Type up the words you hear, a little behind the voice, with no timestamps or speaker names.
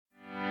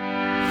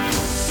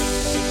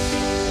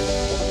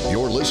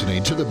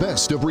listening to the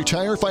best of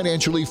Retire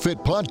Financially Fit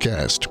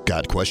podcast.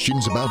 Got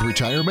questions about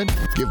retirement?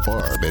 Give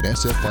Barb and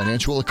SF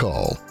Financial a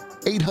call.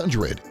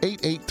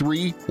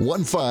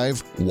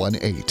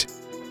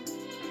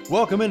 800-883-1518.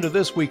 Welcome into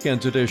this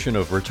weekend's edition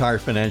of Retire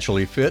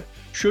Financially Fit.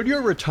 Should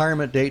your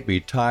retirement date be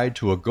tied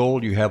to a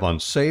goal you have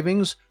on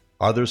savings?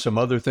 Are there some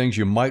other things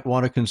you might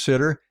want to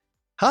consider?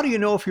 How do you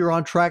know if you're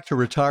on track to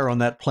retire on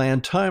that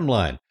planned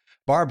timeline?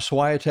 Barb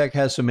Swiatek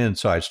has some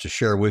insights to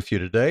share with you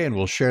today, and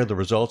we'll share the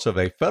results of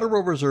a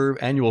Federal Reserve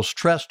annual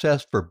stress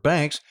test for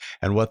banks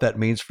and what that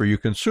means for you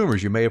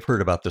consumers. You may have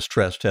heard about the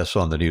stress tests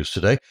on the news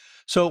today.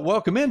 So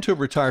welcome into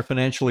Retire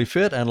Financially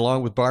Fit, and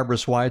along with Barbara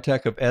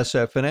Swiatek of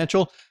SF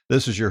Financial,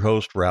 this is your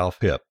host, Ralph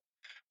Hipp.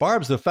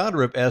 Barb's the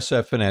founder of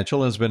SF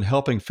Financial and has been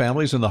helping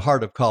families in the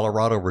heart of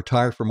Colorado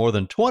retire for more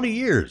than 20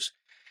 years.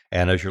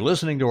 And as you're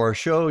listening to our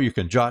show, you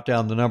can jot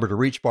down the number to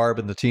reach Barb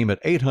and the team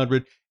at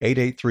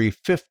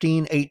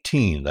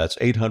 800-883-1518. That's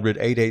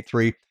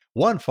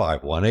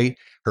 800-883-1518.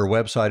 Her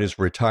website is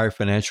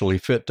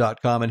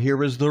retirefinanciallyfit.com. And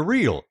here is the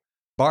real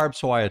Barb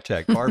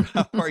Swiatek. Barb,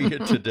 how are you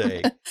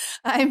today?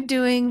 I'm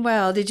doing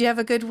well. Did you have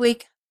a good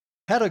week?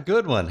 Had a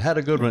good one.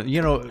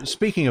 You know,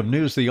 speaking of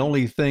news, the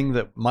only thing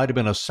that might have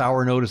been a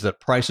sour note is that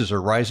prices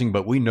are rising,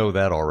 but we know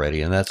that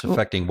already, and that's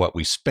affecting what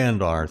we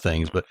spend on our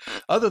things. But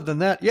other than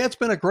that, yeah, it's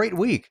been a great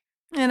week.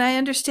 And I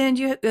understand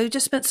you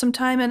just spent some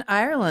time in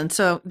Ireland.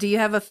 So do you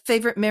have a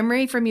favorite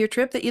memory from your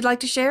trip that you'd like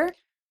to share?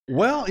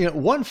 Well, you know,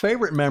 one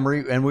favorite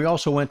memory, and we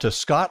also went to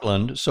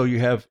Scotland. So you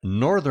have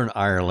Northern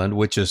Ireland,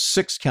 which is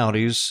 6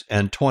 counties,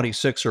 and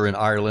 26 are in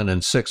Ireland,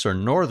 and 6 are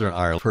Northern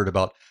Ireland. I've heard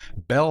about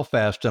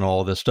Belfast and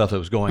all this stuff that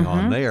was going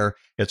on there.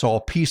 It's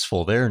all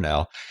peaceful there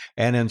now.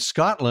 And in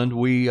Scotland,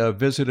 we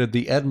visited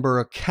the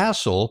Edinburgh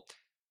Castle,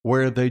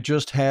 where they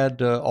just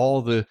had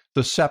all the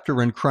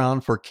scepter and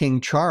crown for King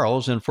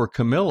Charles, and for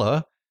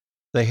Camilla.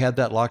 They had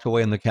that locked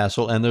away in the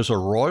castle, and there's a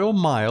Royal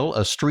Mile,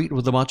 a street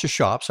with a bunch of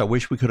shops. I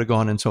wish we could have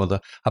gone in some of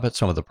the, I bet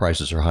some of the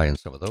prices are high in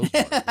some of those.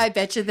 I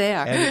bet you they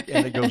are. And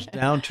it goes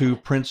down to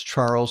Prince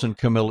Charles and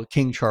Camilla,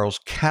 King Charles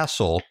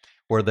Castle,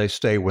 where they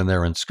stay when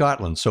they're in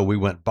Scotland. So we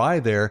went by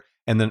there,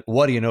 and then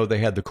what do you know? They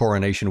had the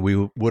coronation.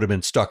 We would have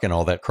been stuck in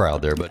all that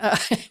crowd there, but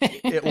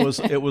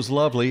it was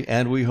lovely.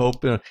 And we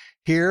hope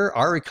here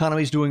our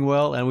economy's doing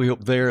well, and we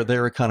hope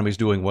their economy's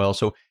doing well.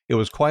 So it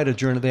was quite a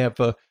journey. They have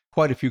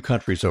quite a few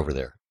countries over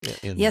there.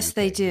 Yes,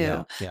 they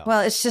do. Yeah. Well,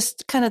 it's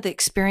just kind of the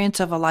experience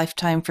of a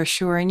lifetime for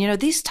sure. And, you know,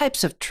 these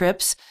types of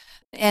trips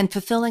and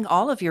fulfilling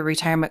all of your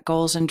retirement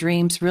goals and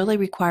dreams really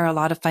require a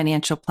lot of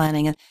financial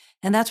planning.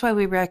 And that's why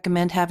we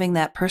recommend having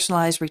that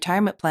personalized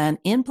retirement plan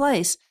in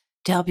place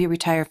to help you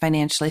retire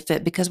financially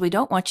fit, because we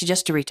don't want you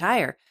just to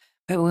retire,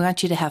 but we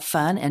want you to have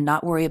fun and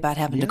not worry about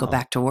having to go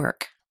back to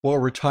work. Well,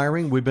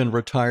 retiring, we've been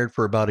retired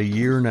for about a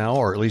year now,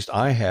 or at least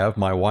I have.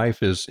 My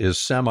wife is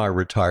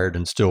semi-retired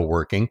and still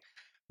working.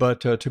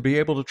 But to be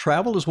able to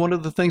travel is one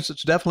of the things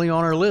that's definitely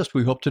on our list.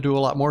 We hope to do a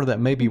lot more of that,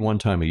 maybe one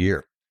time a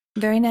year.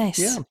 Very nice.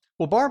 Yeah.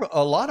 Well, Barb,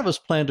 a lot of us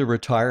plan to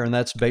retire, and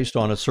that's based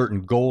on a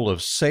certain goal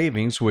of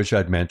savings, which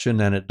I'd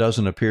mentioned, and it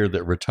doesn't appear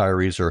that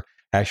retirees are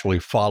actually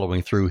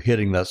following through,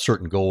 hitting that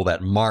certain goal,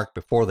 that mark,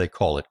 before they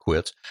call it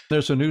quits.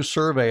 There's a new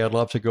survey I'd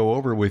love to go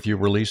over with you,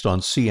 released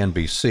on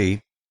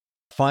CNBC,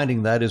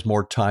 finding that is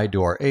more tied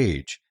to our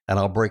age. And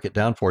I'll break it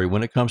down for you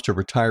when it comes to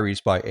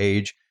retirees by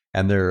age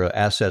and their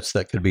assets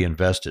that could be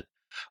invested.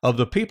 Of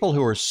the people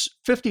who are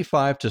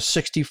 55 to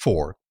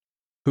 64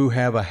 who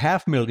have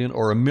 $500,000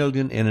 or $1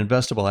 million in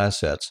investable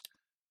assets,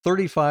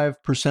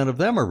 35% of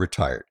them are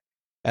retired.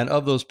 And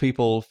of those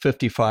people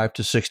 55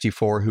 to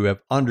 64 who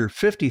have under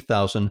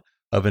 $50,000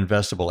 of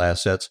investable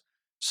assets,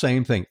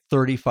 same thing,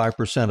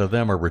 35% of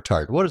them are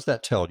retired. What does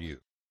that tell you?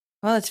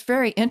 Well, it's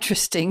very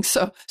interesting.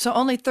 So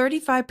only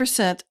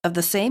 35% of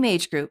the same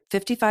age group,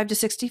 55 to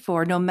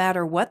 64, no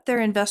matter what their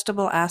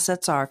investable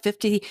assets are,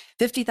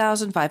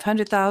 50,000,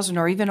 500,000,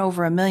 or even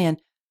over $1 million,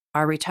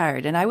 are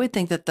retired. And I would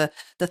think that the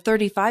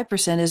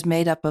 35% is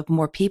made up of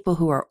more people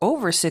who are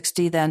over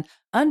 60 than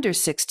under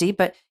 60.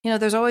 But, you know,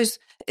 there's always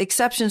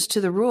exceptions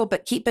to the rule.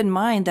 But keep in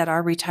mind that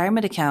our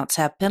retirement accounts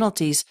have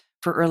penalties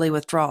for early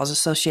withdrawals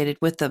associated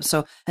with them.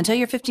 So until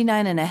you're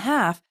 59 and a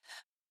half,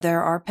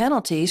 there are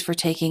penalties for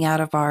taking out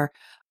of our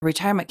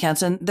retirement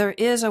accounts. And there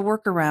is a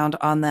workaround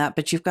on that,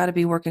 but you've got to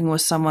be working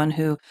with someone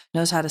who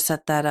knows how to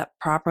set that up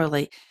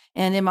properly.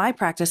 And in my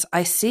practice,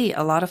 I see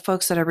a lot of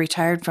folks that are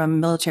retired from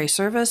military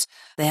service.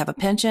 They have a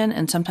pension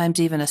and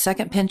sometimes even a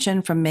second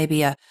pension from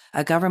maybe a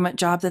government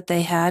job that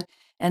they had.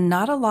 And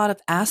not a lot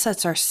of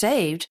assets are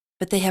saved,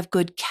 but they have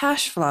good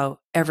cash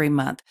flow every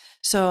month.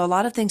 So a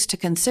lot of things to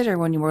consider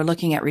when you were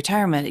looking at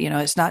retirement. You know,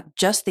 it's not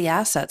just the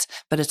assets,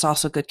 but it's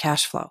also good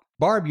cash flow.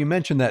 Barb, you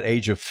mentioned that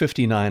age of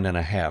 59 and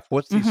a half.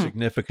 What's the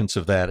significance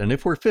of that? And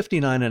if we're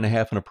 59 and a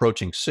half and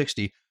approaching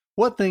 60,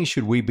 what things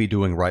should we be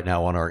doing right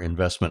now on our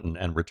investment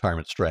and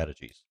retirement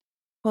strategies?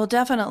 Well,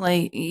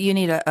 definitely you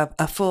need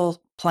a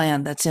full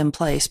plan that's in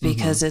place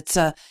because it's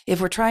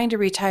if we're trying to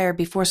retire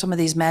before some of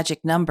these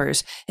magic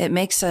numbers, it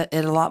makes it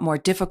a lot more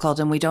difficult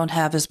and we don't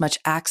have as much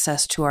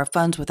access to our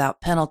funds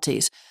without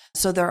penalties.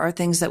 So there are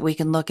things that we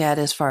can look at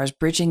as far as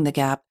bridging the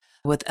gap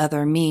with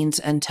other means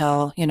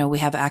until, we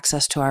have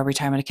access to our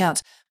retirement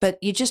accounts. But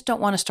you just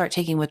don't want to start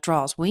taking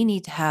withdrawals. We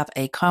need to have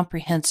a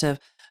comprehensive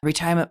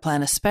retirement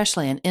plan,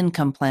 especially an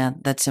income plan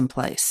that's in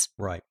place.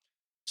 Right.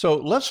 So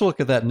let's look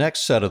at that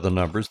next set of the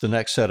numbers, the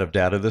next set of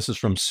data. This is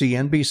from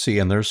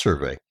CNBC and their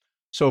survey.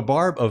 So,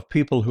 Barb, of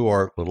people who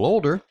are a little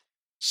older,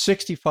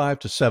 65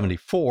 to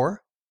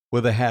 74,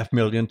 with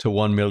 $500,000 to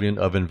 $1 million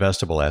of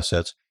investable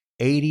assets,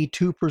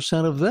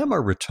 82% of them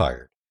are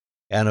retired.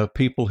 And of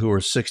people who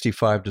are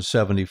 65 to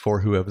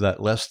 74 who have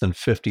that less than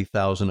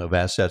 50,000 of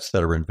assets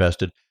that are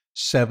invested,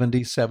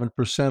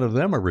 77% of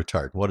them are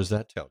retired. What does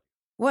that tell you?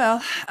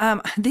 Well,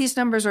 these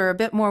numbers are a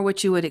bit more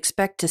what you would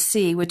expect to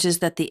see, which is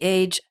that the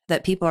age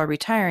that people are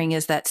retiring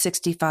is that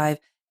 65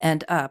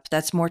 and up.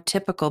 That's more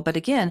typical. But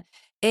again,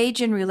 age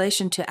in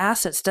relation to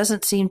assets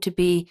doesn't seem to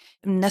be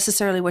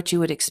necessarily what you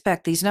would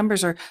expect. These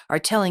numbers are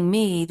telling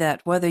me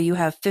that whether you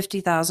have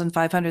 50,000,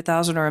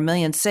 500,000, or $1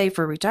 million saved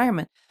for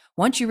retirement,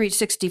 once you reach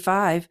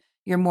 65,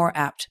 you're more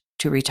apt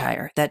to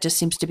retire. That just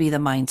seems to be the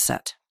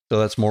mindset. So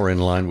that's more in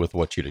line with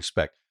what you'd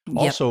expect. Yep.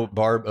 Also,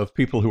 Barb, of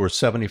people who are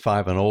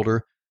 75 and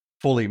older,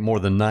 fully more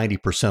than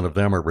 90% of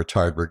them are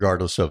retired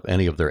regardless of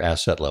any of their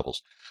asset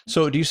levels.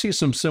 So do you see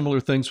some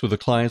similar things with the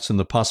clients and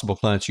the possible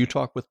clients you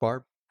talk with,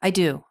 Barb? I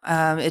do.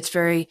 It's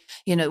very,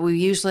 we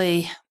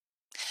usually,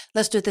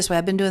 let's do it this way.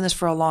 I've been doing this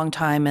for a long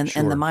time. And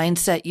the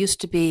mindset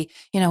used to be,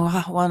 well,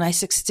 when I'm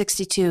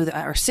 62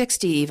 or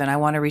 60 even, I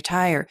want to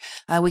retire.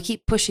 We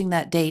keep pushing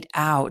that date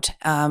out.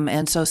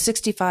 And so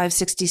 65,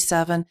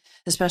 67,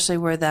 especially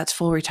where that's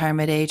full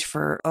retirement age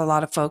for a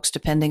lot of folks,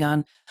 depending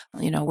on,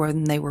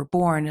 when they were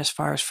born as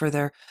far as for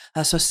their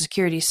Social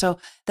Security. So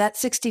that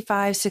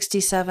 65,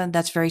 67,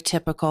 that's very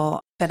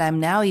typical. But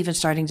I'm now even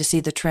starting to see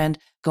the trend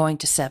going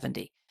to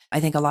 70. I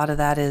think a lot of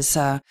that is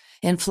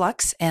in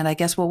flux, and I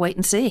guess we'll wait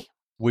and see.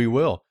 We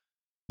will.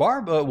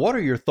 Barb, what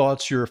are your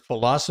thoughts, your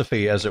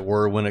philosophy, as it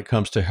were, when it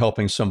comes to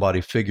helping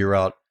somebody figure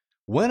out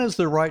when is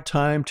the right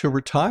time to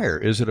retire?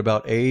 Is it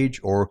about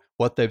age or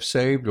what they've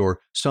saved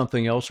or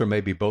something else, or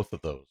maybe both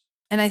of those?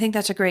 And I think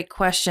that's a great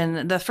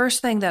question. The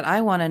first thing that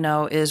I want to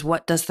know is,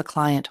 what does the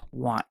client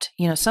want?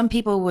 Some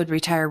people would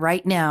retire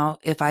right now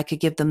if I could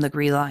give them the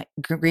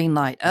green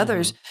light.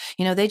 Others,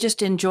 they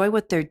just enjoy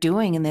what they're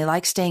doing and they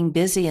like staying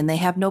busy and they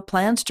have no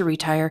plans to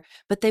retire,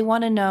 but they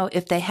want to know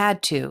if they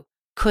had to,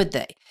 could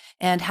they?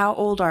 And how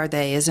old are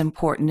they is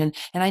important.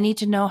 And I need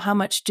to know how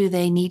much do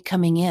they need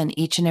coming in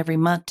each and every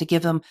month to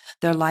give them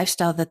their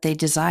lifestyle that they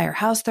desire.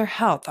 How's their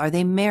health? Are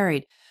they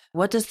married?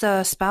 What does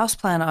the spouse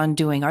plan on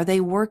doing? Are they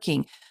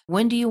working?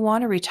 When do you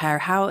want to retire?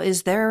 How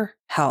is their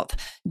health?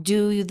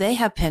 Do they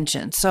have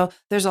pensions? So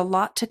there's a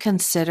lot to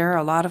consider,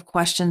 a lot of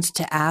questions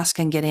to ask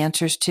and get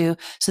answers to,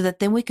 so that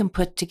then we can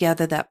put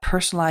together that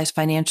personalized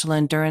financial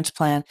endurance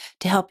plan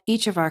to help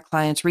each of our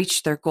clients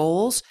reach their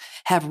goals,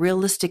 have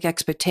realistic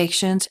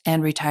expectations,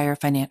 and retire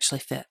financially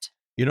fit.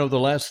 The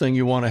last thing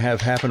you want to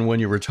have happen when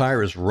you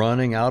retire is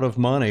running out of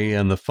money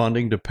and the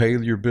funding to pay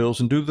your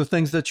bills and do the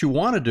things that you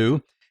want to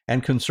do,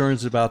 and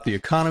concerns about the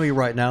economy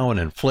right now and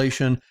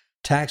inflation,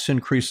 tax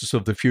increases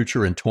of the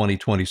future in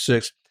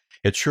 2026.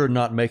 It's sure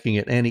not making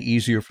it any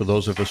easier for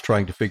those of us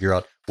trying to figure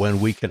out when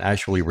we can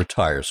actually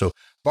retire. So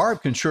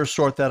Barb can sure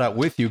sort that out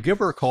with you. Give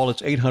her a call.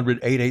 It's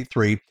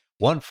 800-883-1518,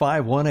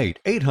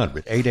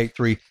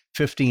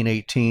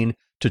 800-883-1518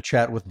 to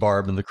chat with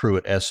Barb and the crew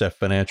at SF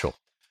Financial.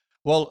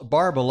 Well,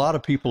 Barb, a lot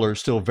of people are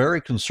still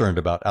very concerned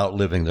about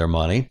outliving their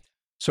money.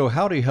 So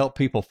how do you help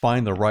people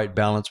find the right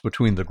balance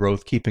between the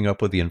growth, keeping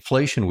up with the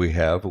inflation we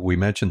have? We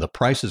mentioned the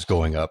prices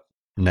going up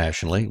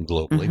nationally and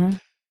globally.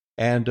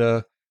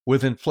 And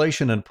with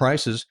inflation and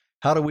prices,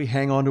 how do we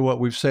hang on to what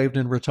we've saved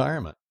in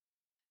retirement?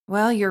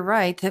 Well, you're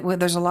right.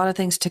 There's a lot of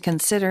things to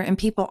consider, and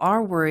people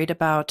are worried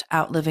about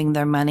outliving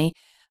their money.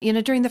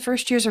 During the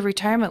first years of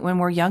retirement, when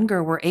we're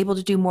younger, we're able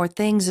to do more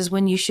things, is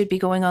when you should be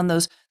going on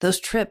those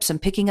trips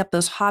and picking up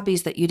those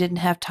hobbies that you didn't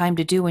have time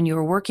to do when you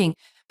were working.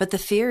 But the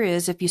fear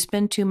is, if you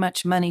spend too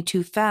much money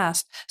too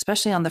fast,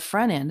 especially on the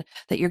front end,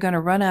 that you're going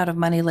to run out of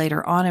money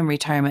later on in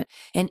retirement.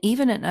 And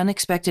even an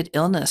unexpected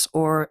illness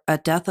or a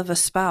death of a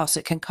spouse,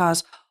 it can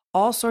cause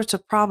all sorts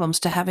of problems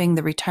to having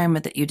the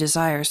retirement that you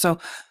desire. So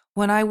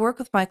when I work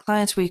with my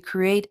clients, we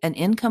create an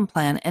income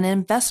plan, an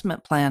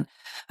investment plan.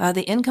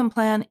 The income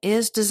plan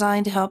is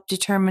designed to help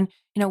determine,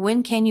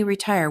 when can you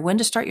retire, when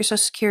to start your Social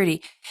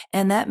Security.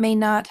 And that may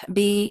not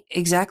be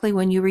exactly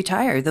when you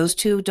retire. Those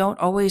two don't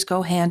always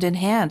go hand in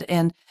hand.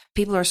 And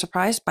people are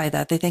surprised by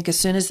that. They think as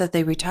soon as that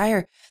they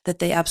retire, that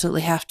they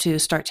absolutely have to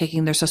start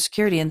taking their Social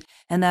Security. And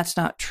that's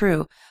not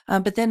true.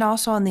 But then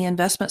also on the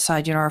investment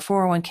side, our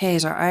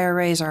 401ks, our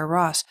IRAs, our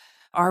Roths,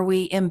 are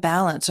we in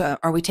balance?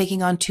 Are we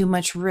taking on too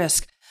much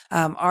risk?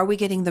 Are we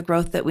getting the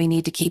growth that we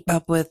need to keep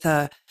up with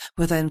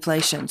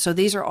inflation? So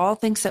these are all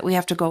things that we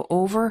have to go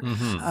over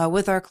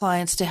with our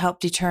clients to help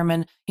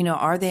determine,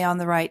 are they on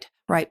the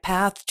right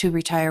path to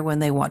retire when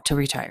they want to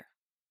retire?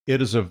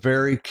 It is a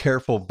very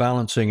careful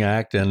balancing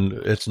act, and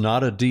it's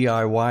not a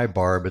DIY,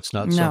 Barb. It's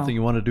not something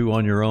you want to do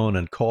on your own,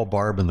 and call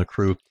Barb and the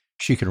crew.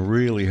 She can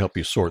really help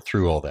you sort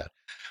through all that.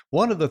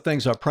 One of the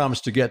things I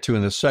promised to get to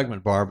in this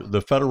segment, Barb,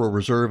 the Federal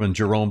Reserve and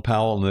Jerome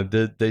Powell, and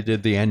they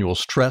did the annual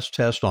stress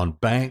test on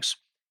banks.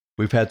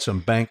 We've had some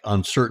bank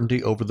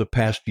uncertainty over the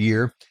past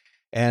year,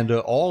 and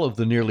all of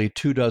the nearly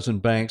 24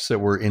 banks that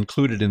were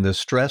included in this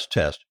stress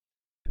test,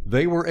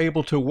 they were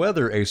able to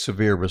weather a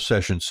severe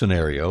recession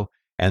scenario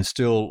and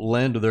still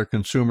lend to their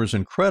consumers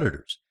and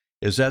creditors.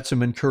 Is that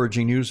some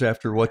encouraging news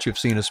after what you've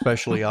seen,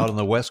 especially out on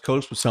the West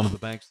Coast with some of the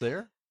banks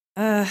there?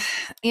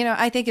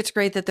 I think it's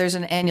great that there's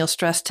an annual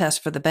stress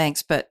test for the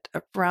banks, but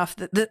Ralph,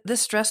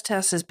 this stress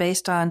test is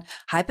based on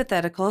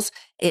hypotheticals.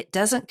 It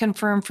doesn't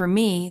confirm for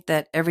me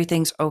that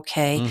everything's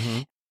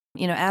okay.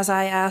 As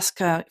I ask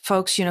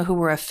folks, who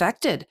were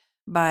affected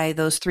by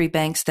those 3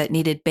 banks that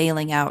needed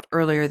bailing out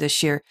earlier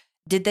this year,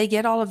 did they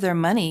get all of their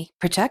money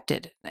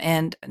protected?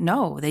 And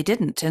no, they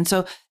didn't. And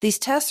so these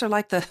tests are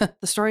like the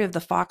story of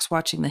the fox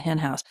watching the hen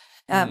house.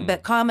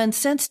 But common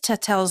sense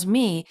tells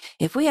me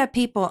if we have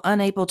people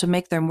unable to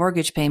make their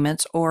mortgage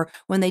payments, or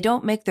when they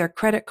don't make their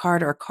credit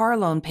card or car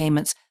loan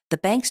payments, the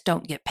banks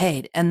don't get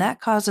paid. And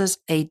that causes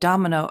a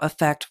domino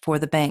effect for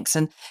the banks.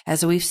 And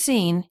as we've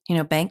seen,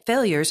 bank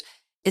failures,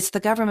 it's the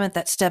government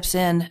that steps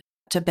in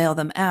to bail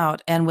them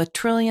out. And with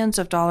trillions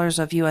of dollars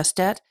of U.S.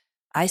 debt,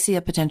 I see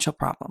a potential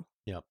problem.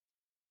 Yep.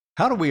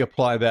 How do we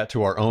apply that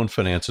to our own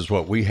finances,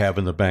 what we have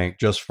in the bank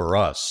just for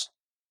us,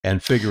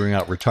 and figuring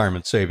out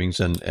retirement savings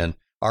and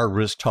our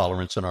risk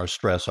tolerance and our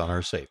stress on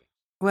our savings?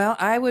 Well,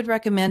 I would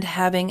recommend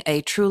having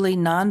a truly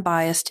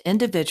non-biased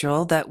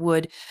individual that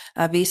would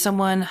be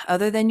someone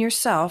other than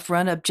yourself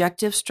run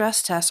objective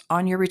stress tests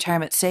on your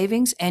retirement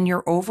savings and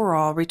your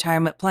overall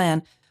retirement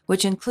plan,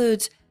 which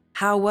includes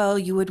how well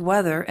you would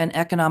weather an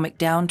economic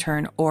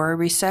downturn or a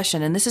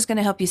recession. And this is going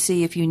to help you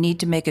see if you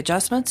need to make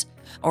adjustments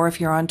or if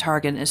you're on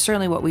target. And it's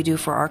certainly what we do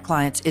for our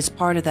clients. It's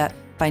part of that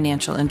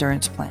financial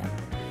endurance plan.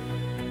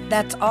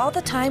 That's all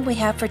the time we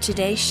have for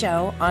today's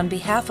show. On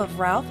behalf of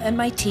Ralph and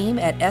my team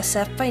at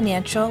SF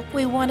Financial,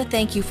 we want to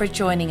thank you for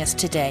joining us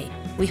today.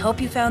 We hope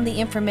you found the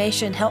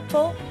information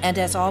helpful. And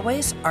as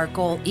always, our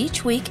goal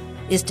each week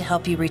is to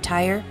help you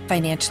retire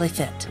financially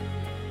fit.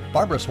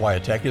 Barbara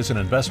Swiatek is an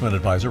investment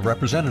advisor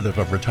representative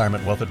of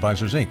Retirement Wealth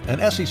Advisors, Inc.,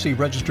 an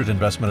SEC-registered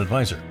investment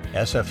advisor.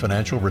 SF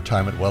Financial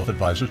Retirement Wealth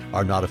Advisors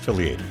are not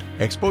affiliated.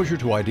 Exposure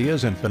to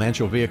ideas and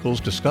financial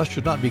vehicles discussed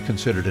should not be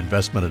considered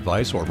investment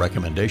advice or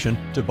recommendation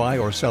to buy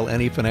or sell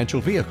any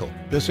financial vehicle.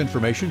 This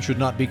information should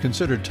not be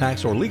considered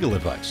tax or legal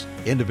advice.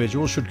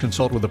 Individuals should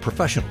consult with the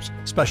professionals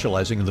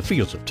specializing in the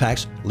fields of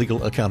tax,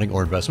 legal, accounting,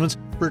 or investments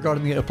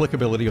regarding the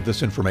applicability of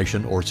this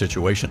information or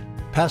situation.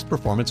 Past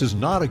performance is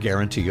not a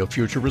guarantee of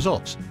future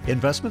results.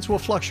 Investments will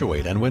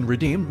fluctuate and when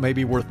redeemed may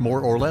be worth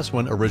more or less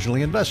when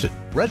originally invested.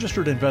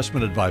 Registered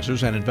investment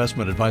advisors and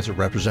investment advisor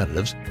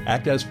representatives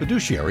act as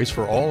fiduciaries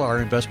for all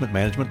our investment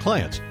management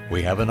clients.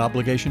 We have an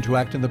obligation to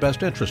act in the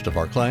best interest of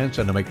our clients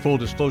and to make full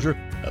disclosure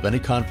of any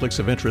conflicts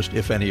of interest,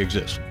 if any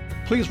exist.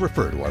 Please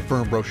refer to our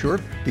firm brochure,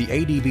 the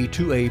ADV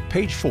 2A,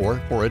 page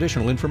 4, for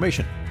additional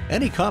information.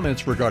 Any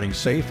comments regarding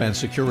safe and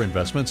secure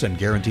investments and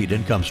guaranteed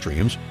income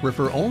streams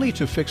refer only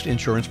to fixed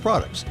insurance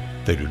products.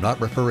 They do not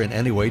refer in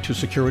any way to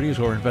securities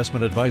or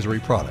investment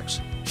advisory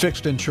products.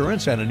 Fixed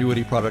insurance and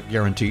annuity product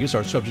guarantees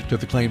are subject to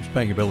the claims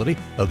paying ability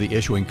of the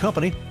issuing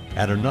company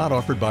and are not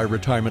offered by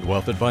Retirement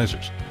Wealth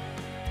Advisors.